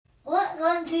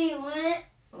Welcome to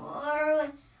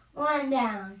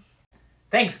Rundown.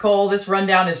 Thanks, Cole. This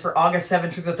rundown is for August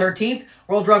 7th through the 13th.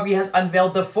 World Rugby has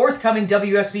unveiled the forthcoming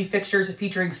WXB fixtures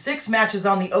featuring 6 matches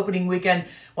on the opening weekend,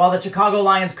 while the Chicago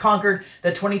Lions conquered the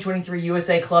 2023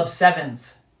 USA Club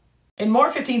Sevens. In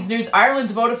more 15s news,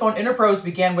 Ireland's Vodafone Interpros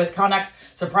began with Connacht's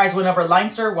surprise win over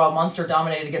Leinster, while Munster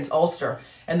dominated against Ulster.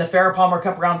 In the Farrah Palmer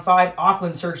Cup Round 5,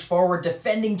 Auckland surged forward,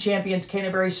 defending champions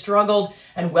Canterbury struggled,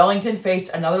 and Wellington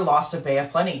faced another loss to Bay of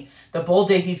Plenty. The Bull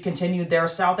Daisies continued their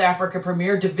South Africa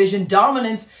Premier Division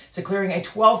dominance, securing a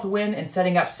 12th win and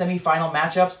setting up semi-final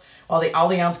matchups, while the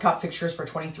Allianz Cup fixtures for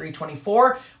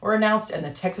 23-24 were announced, and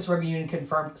the Texas Rugby Union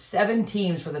confirmed 7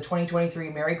 teams for the 2023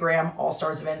 Mary Graham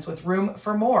All-Stars events, with room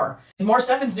for more. In more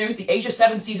Sevens news, the Asia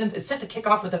Sevens season is set to kick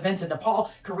off with events in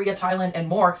Nepal, Korea, Thailand, and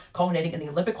more, culminating in the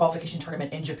Olympic qualification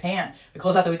tournament in Japan. We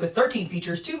close out the week with 13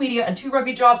 features, 2 media, and 2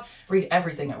 rugby jobs. Read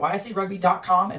everything at yscrugby.com.